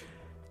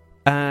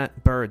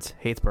 Birds.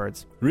 Hates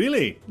birds.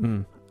 Really?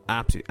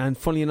 Absolutely. And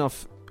funny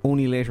enough,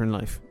 only later in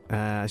life.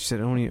 She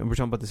said we were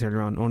talking about this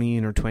earlier on, only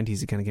in her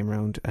 20s it kind of came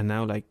around, and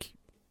now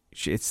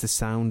it's the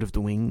sound of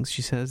the wings,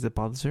 she says, that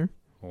bothers her.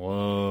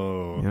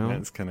 Whoa.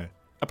 That's kind of...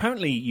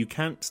 Apparently you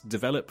can't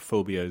develop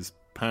phobias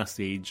past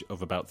the age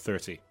of about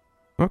 30.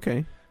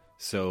 Okay.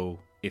 So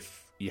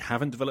if you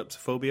haven't developed a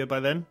phobia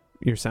by then,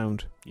 you're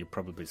sound. You're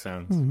probably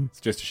sound.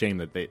 It's just a shame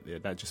that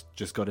that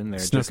just got in there.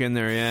 Snuck in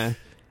there, yeah.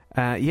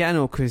 Yeah,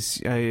 no, because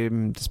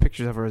there's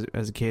pictures of her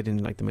as a kid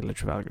in like the middle of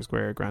Trafalgar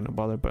Square, grand no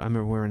bother. But I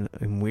remember we're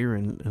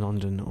in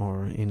London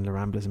or in La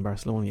Ramblas in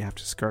Barcelona, you have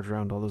to skirt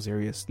around all those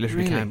areas.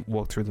 Literally can't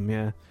walk through them.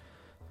 Yeah.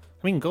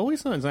 I mean,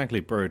 Galway's not exactly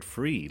bird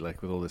free,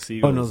 like with all the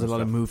seagulls. Oh no, there's a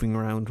lot of moving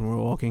around when we're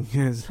walking.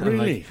 Yes,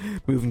 really, and,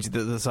 like, moving to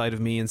the side of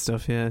me and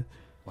stuff. Yeah.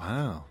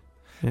 Wow.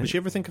 Yeah. Would she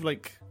ever think of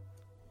like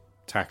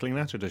tackling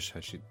that, or has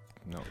she?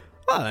 No.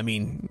 Well, I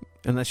mean,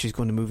 unless she's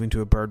going to move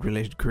into a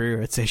bird-related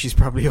career, I'd say she's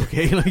probably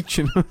okay. Like,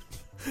 I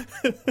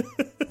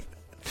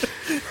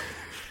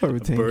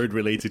would think.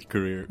 Bird-related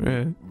career.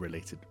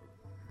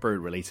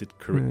 Bird-related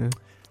career. Yeah.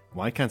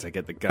 Why can't I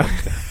get the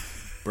goddamn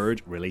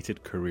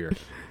bird-related career?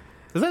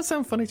 Does that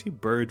sound funny to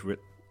you?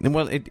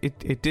 Well,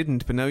 it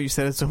didn't, but now you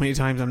said it so many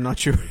times, I'm not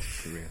sure.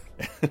 Career.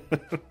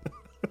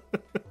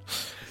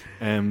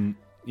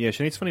 Yeah,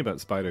 Sinead's funny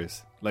about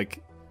spiders.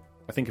 Like,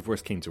 I think if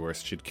worst came to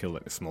worst, she'd kill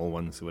like the small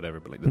ones or whatever,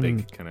 but like the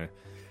big kind of,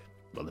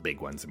 well, the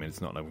big ones. I mean, it's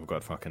not like we've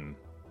got fucking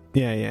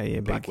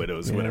Black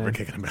Widows or whatever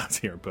kicking about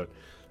here, but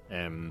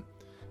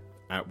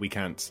we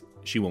can't.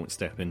 She won't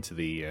step into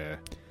the.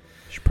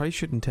 She probably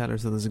shouldn't tell her.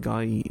 So there's a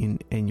guy in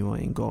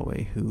NUI in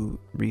Galway who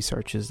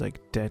researches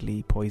like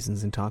deadly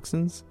poisons and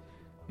toxins,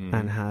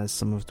 and has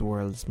some of the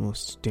world's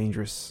most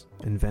dangerous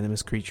and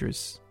venomous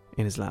creatures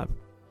in his lab.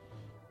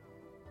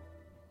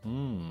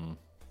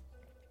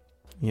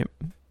 Yep.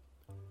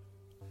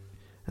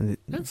 And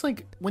that's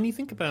like when you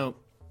think about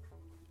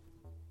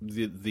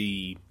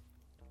the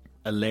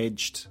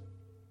alleged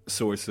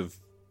source of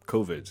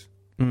COVID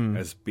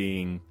as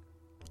being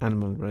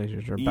animal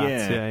related or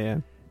bats. Yeah.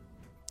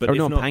 But or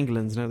no,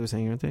 pangolins now they're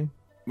saying, aren't they?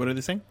 What are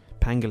they saying?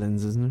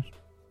 Pangolins, isn't it?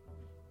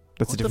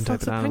 That's a different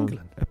type of animal.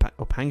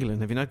 Pangolin?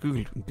 Pangolin. Have you not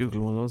Googled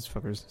one of those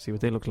fuckers? See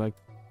what they look like.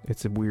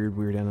 It's a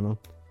weird animal.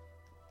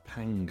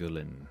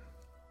 Pangolin.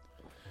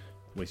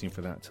 Waiting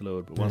for that to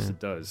load, but once it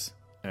does,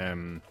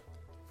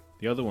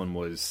 the other one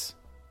was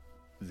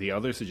the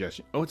other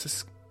suggestion. Oh,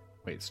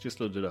 it's just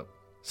loaded up.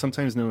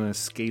 Sometimes known as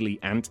scaly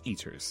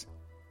anteaters.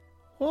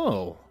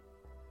 Whoa.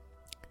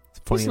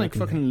 It's like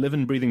fucking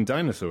living, breathing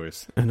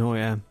dinosaurs. I know,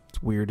 yeah.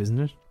 It's weird, isn't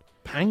it?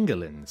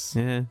 Pangolins.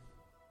 Yeah.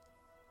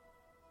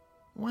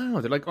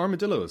 Wow, they're like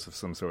armadillos of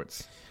some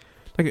sorts.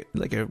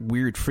 Like a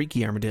weird,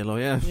 freaky armadillo,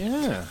 yeah.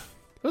 Yeah.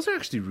 Those are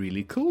actually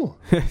really cool.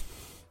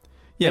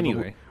 Yeah,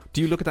 anyway.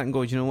 Do you look at that and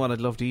go, do you know what, I'd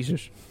love to eat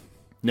it?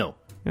 No.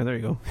 Yeah, there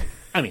you go.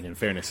 I mean, in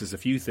fairness, there's a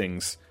few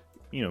things,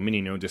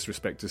 meaning no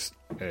disrespect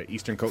to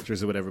Eastern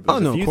cultures or whatever, but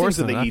there's a few things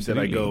that they eat that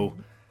I go,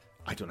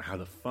 I don't know how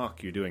the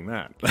fuck you're doing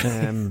that.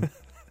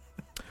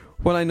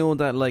 Well, I know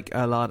that like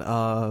a lot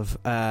of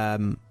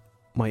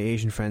my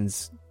Asian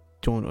friends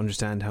don't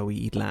understand how we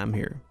eat lamb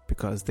here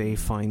because they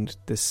find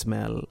the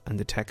smell and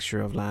the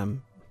texture of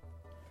lamb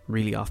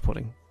really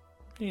off-putting.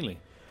 Really?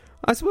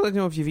 I suppose I don't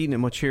know if you've eaten it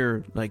much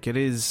here. Like it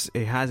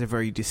has a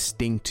very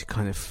distinct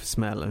kind of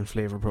smell and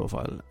flavour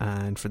profile,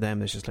 and for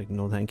them it's just like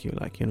no thank you,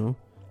 like, you know.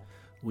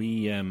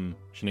 We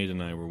Sinead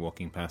and I were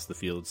walking past the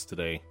fields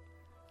today,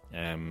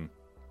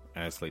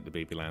 as like the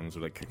baby lambs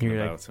were like kicking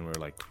You're about, like, and we're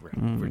like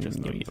we're just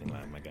not eating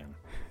lamb again.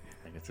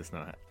 Like it's just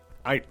not.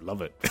 I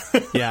love it.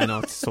 Yeah, no,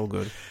 it's so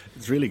good.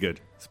 It's really good,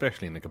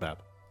 especially in the kebab.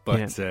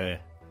 But yeah,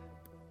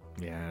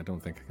 I don't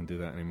think I can do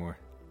that anymore.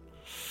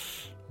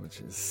 Which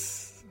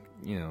is,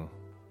 you know,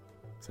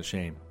 it's a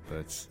shame.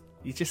 But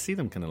you just see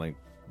them kind of like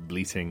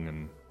bleating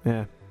and,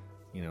 Yeah.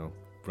 you know,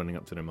 running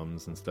up to their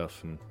mums and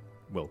stuff. And,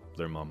 well,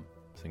 their mum,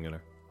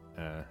 singular.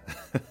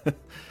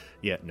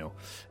 Yeah, no.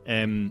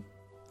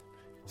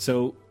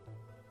 So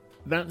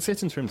that's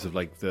it in terms of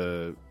like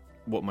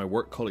what my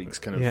work colleagues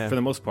kind of, for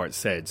the most part,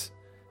 said.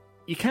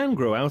 You can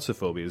grow out of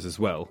phobias as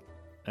well.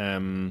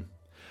 Amanda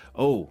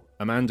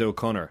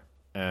O'Connor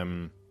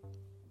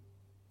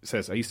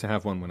says, I used to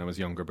have one when I was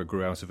younger, but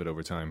grew out of it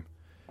over time.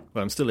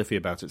 Well, I'm still iffy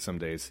about it some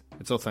days.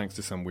 It's all thanks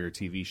to some weird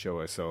TV show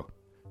I saw.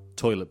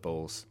 Toilet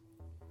bowls.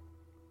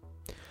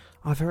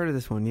 I've heard of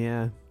this one,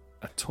 yeah.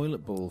 A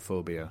toilet bowl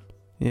phobia.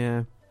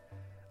 Yeah.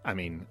 I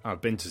mean,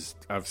 I've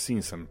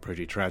seen some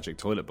pretty tragic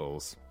toilet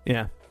bowls.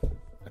 Yeah.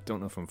 I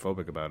don't know if I'm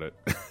phobic about it.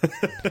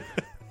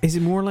 Is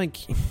it more like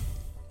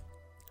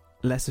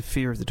less a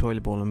fear of the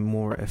toilet bowl and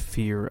more a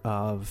fear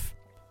of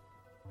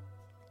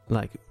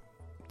like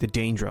the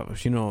danger of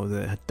it, you know,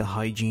 the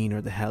hygiene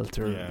or the health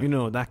or, you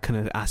know, that kind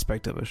of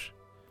aspect of it?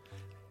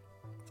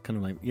 It's kind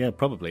of like, yeah,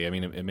 probably. I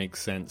mean, it makes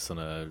sense on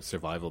a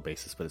survival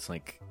basis, but it's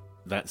like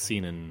that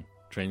scene in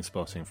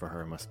Trainspotting for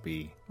her must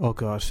be... Oh,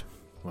 God.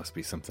 Must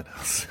be something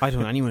else. I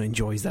don't know anyone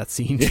enjoys that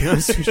scene, to be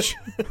honest with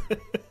you.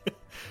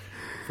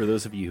 For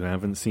those of you who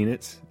haven't seen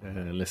it,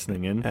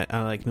 listening in,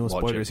 like no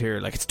spoilers here,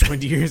 like it's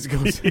 20 years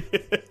ago.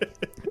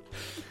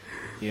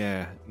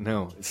 Yeah,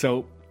 no.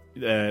 So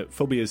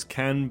phobias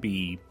can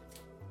be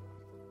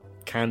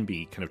kind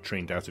of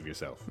trained out of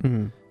yourself.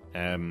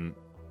 Mm-hmm.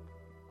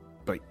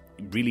 But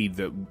really,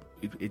 the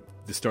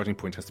starting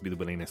point has to be the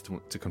willingness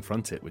to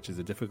confront it, which is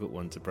a difficult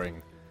one to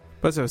bring.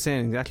 But as I was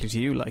saying exactly to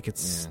you, like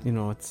it's you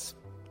know, it's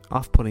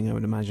off-putting, I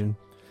would imagine.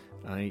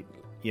 I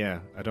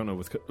don't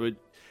know.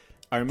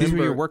 I remember these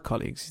were your work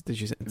colleagues. Did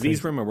you say?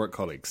 These were my work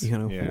colleagues. You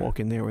kind of walk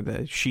in there with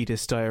a sheet of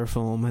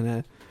styrofoam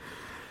and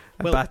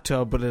a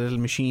bathtub with a little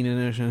machine in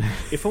it. And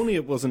if only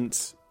it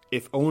wasn't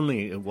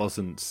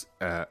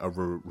a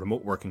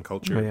remote working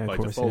culture by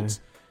default.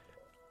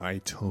 Yeah. I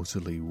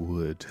totally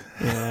would.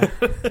 Yeah.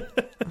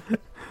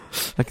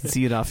 I can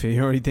see it off you.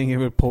 You're already thinking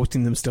about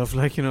posting them stuff,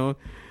 like, you know.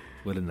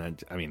 Well,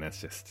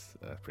 that's just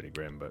pretty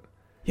grim, but.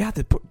 Yeah,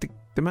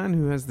 the man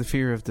who has the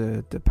fear of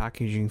the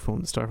packaging foam,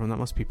 the styrofoam, that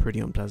must be pretty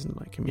unpleasant.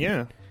 Like, I mean,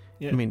 yeah.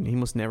 I mean, he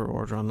must never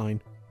order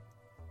online.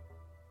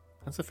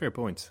 That's a fair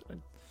point.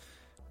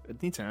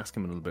 I'd need to ask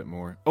him a little bit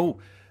more. Oh,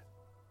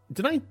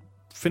 did I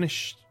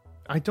finish?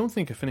 I don't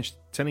think I finished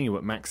telling you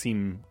what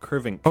Maxime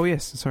Curvink. Oh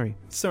yes, sorry,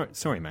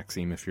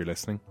 Maxime, if you're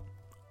listening.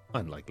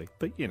 Unlikely,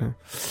 but you know,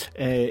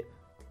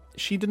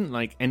 she didn't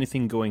like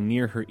anything going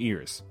near her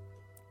ears.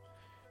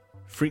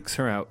 Freaks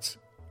her out,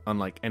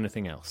 unlike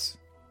anything else.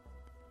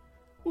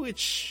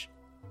 Which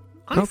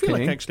I feel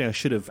like actually I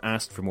should have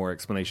asked for more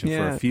explanation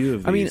for a few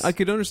of these. I mean, I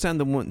could understand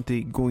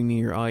the going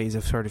near your eyes.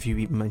 I've heard a few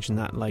people mention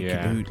that, like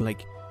who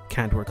like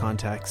can't wear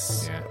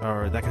contacts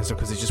or that kind of stuff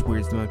because it just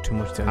weirds them out too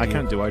much. I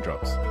can't do eye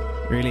drops.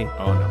 Really?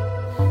 Oh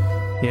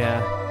no.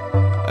 Yeah.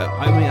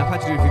 I mean, I've had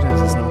to do it a few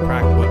times. It's no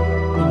crack, but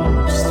you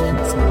know, it's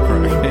no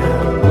crack.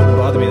 Yeah, it wouldn't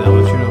bother me that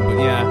much, you know. But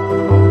yeah,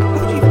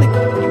 how do you like?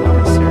 You don't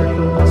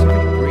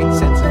necessarily a great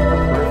sense of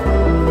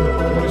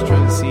peripheral. I'm just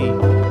trying to see.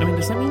 I mean,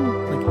 does that mean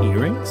like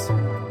earrings?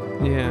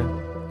 Yeah.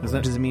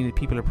 Does it mean that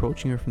people are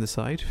approaching her from the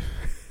side?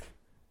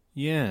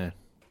 Yeah.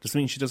 Does it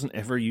mean she doesn't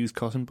ever use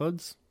cotton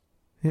buds?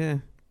 Yeah.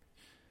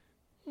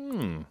 We're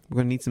going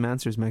to need some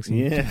answers, Maxime.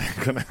 Yeah,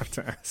 I'm going to have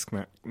to ask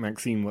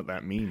Maxime what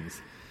that means.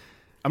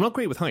 I'm not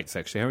great with heights,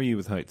 actually. How are you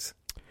with heights?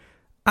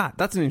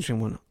 That's an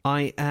interesting one.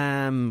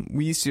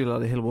 We used to do a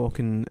lot of hill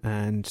walking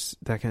and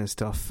that kind of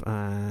stuff,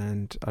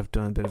 and I've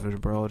done a bit of it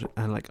abroad,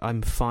 and like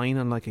I'm fine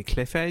on like a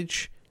cliff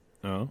edge.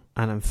 Oh.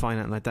 And I'm fine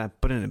on like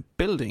that, but in a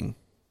building,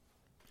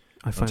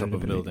 I find on top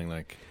of a building,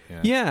 like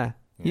yeah.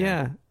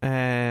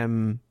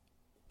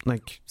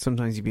 Like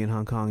sometimes you'd be in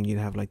Hong Kong and you'd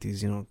have like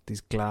these, you know,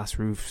 these glass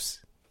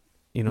roofs,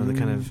 you know, the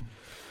kind of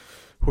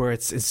where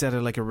it's instead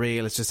of like a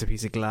rail, it's just a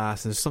piece of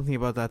glass. And there's something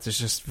about that that's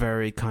just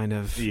very kind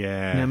of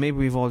Now maybe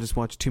we've all just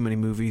watched too many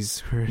movies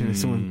where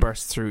someone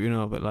bursts through, you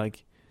know, but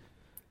like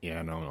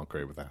I'm not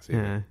great with that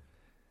either. Yeah.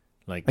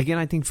 Like again,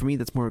 I think for me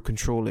that's more a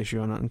control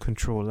issue. I'm not in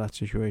control of that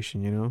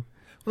situation, you know.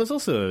 Well, it's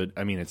also,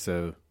 I mean,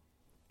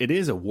 it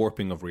is a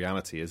warping of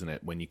reality, isn't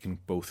it? When you can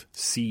both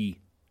see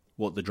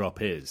what the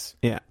drop is,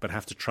 Yeah. but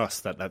have to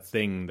trust that that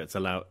thing that's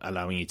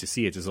allowing you to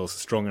see it is also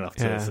strong enough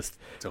to, Yeah. to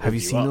hold Have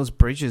you seen up. those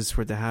bridges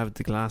where they have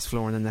the glass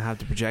floor and then they have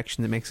the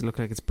projection that makes it look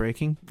like it's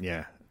breaking?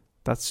 Yeah.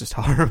 That's just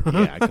horrible.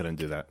 Yeah, I couldn't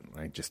do that.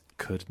 I just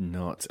could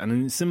not. And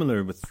then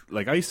similar with,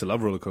 like, I used to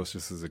love roller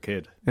coasters as a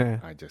kid. Yeah.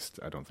 I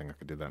don't think I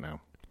could do that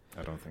now.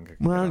 I don't think I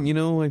could. Well, do that. you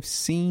know, I've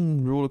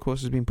seen roller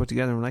coasters being put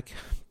together and I'm like,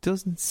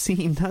 doesn't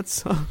seem that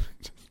solid.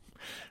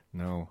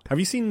 No. Have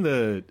you seen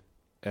the...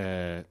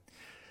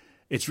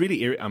 it's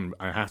really...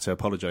 I have to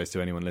apologise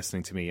to anyone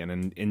listening to me,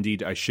 and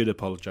indeed I should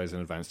apologise in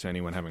advance to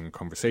anyone having a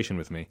conversation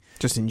with me.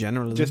 Just in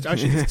general.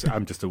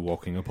 I'm just a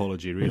walking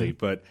apology, really.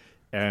 But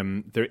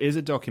there is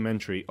a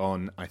documentary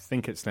on, I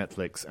think it's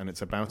Netflix, and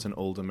it's about an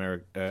old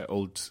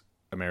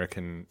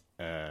American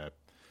Theme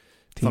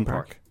fun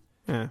park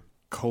Yeah.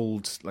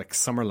 called like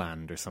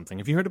Summerland or something.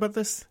 Have you heard about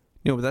this?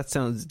 No, but that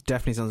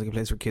definitely sounds like a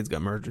place where kids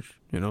got murdered,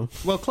 you know?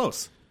 Well,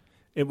 close.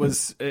 It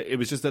was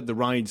just that the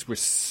rides were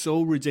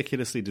so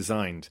ridiculously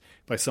designed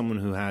by someone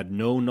who had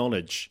no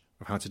knowledge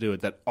of how to do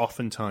it that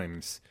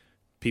oftentimes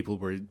people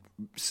were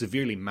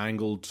severely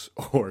mangled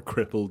or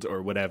crippled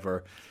or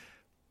whatever.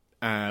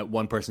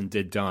 One person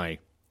did die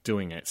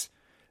doing it.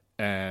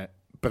 But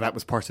that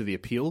was part of the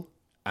appeal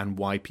and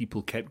why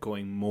people kept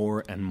going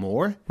more and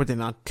more. Were they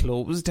not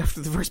closed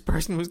after the first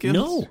person was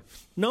killed?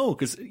 No,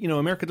 because, you know,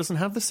 America doesn't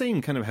have the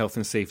same kind of health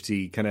and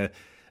safety kind of...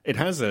 It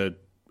has a...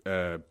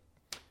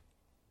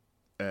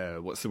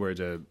 what's the word?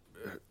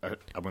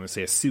 I want to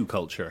say a Sioux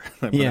culture.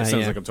 But it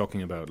sounds like I'm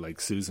talking about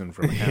like Susan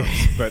from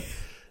Accounts. But,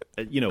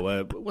 you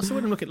know, what's the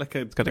word I'm looking at? Like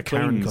It's got a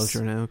Karen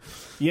culture now.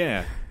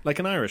 Yeah, like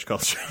an Irish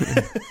culture.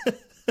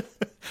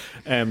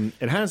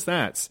 It has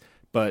that,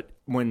 but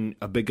when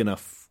a big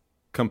enough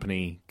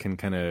company can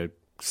kind of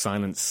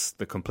silence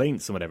the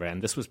complaints or whatever,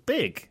 and this was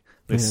big,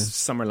 this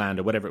Summerland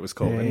or whatever it was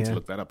called. I need to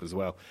look that up as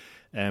well.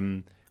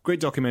 Great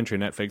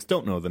documentary on Netflix.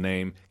 Don't know the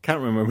name.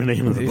 Can't remember the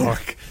name of the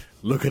park.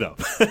 Look it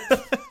up.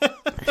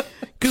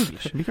 Google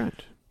it. Should be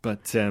grand.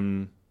 But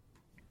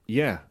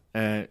yeah.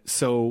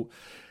 So,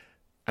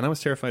 and I was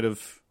terrified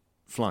of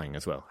flying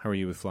as well. How are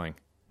you with flying?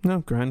 No,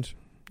 grand.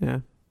 Yeah.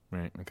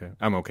 Right. Okay.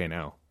 I'm okay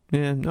now.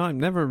 Yeah, no, I've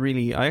never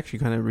really... I actually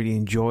kind of really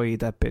enjoy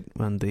that bit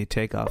when they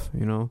take off,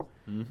 you know?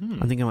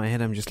 Mm-hmm. I think in my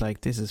head I'm just like,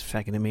 this is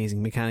fucking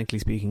amazing, mechanically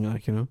speaking,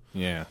 like, you know?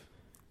 Yeah.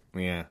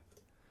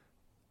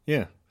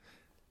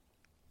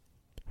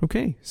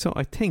 Okay, so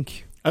I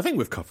think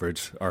we've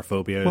covered our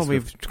phobias. Well,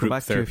 we've come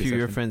back to a few of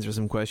your friends for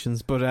some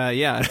questions, but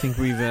yeah, I think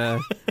we've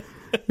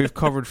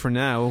covered for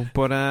now.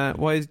 But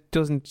why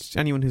doesn't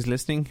anyone who's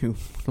listening who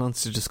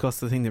wants to discuss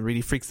the thing that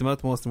really freaks them out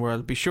the most in the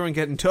world be sure and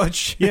get in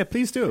touch? Yeah,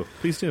 please do.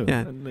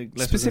 Yeah, like,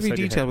 specific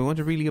detail. We want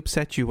to really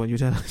upset you while you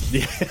tell us.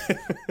 Yeah.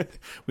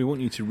 We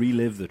want you to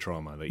relive the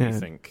trauma that you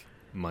think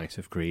might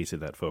have created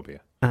that phobia.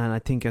 And I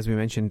think, as we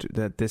mentioned,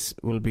 that this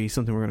will be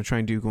something we're going to try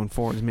and do going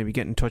forward, is maybe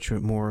get in touch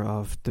with more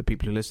of the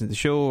people who listen to the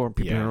show or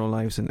people in our own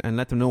lives and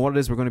let them know what it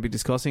is we're going to be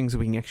discussing, so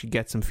we can actually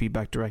get some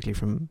feedback directly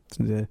from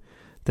the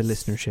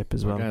listenership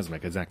as well.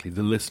 Orgasmic, exactly.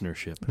 The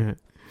listenership. Yeah.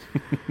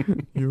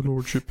 Your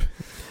lordship.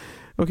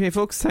 Okay,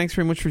 folks, thanks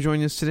very much for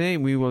joining us today.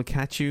 We will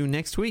catch you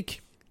next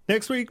week.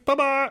 Next week.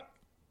 Bye-bye.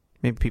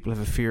 Maybe people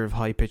have a fear of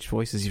high-pitched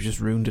voices. You've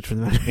just ruined it for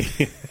them.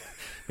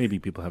 Maybe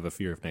people have a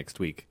fear of next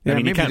week. Yeah, I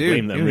mean, you can't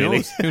blame them, Who really.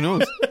 knows? Who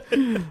knows?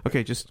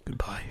 Okay, just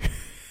goodbye.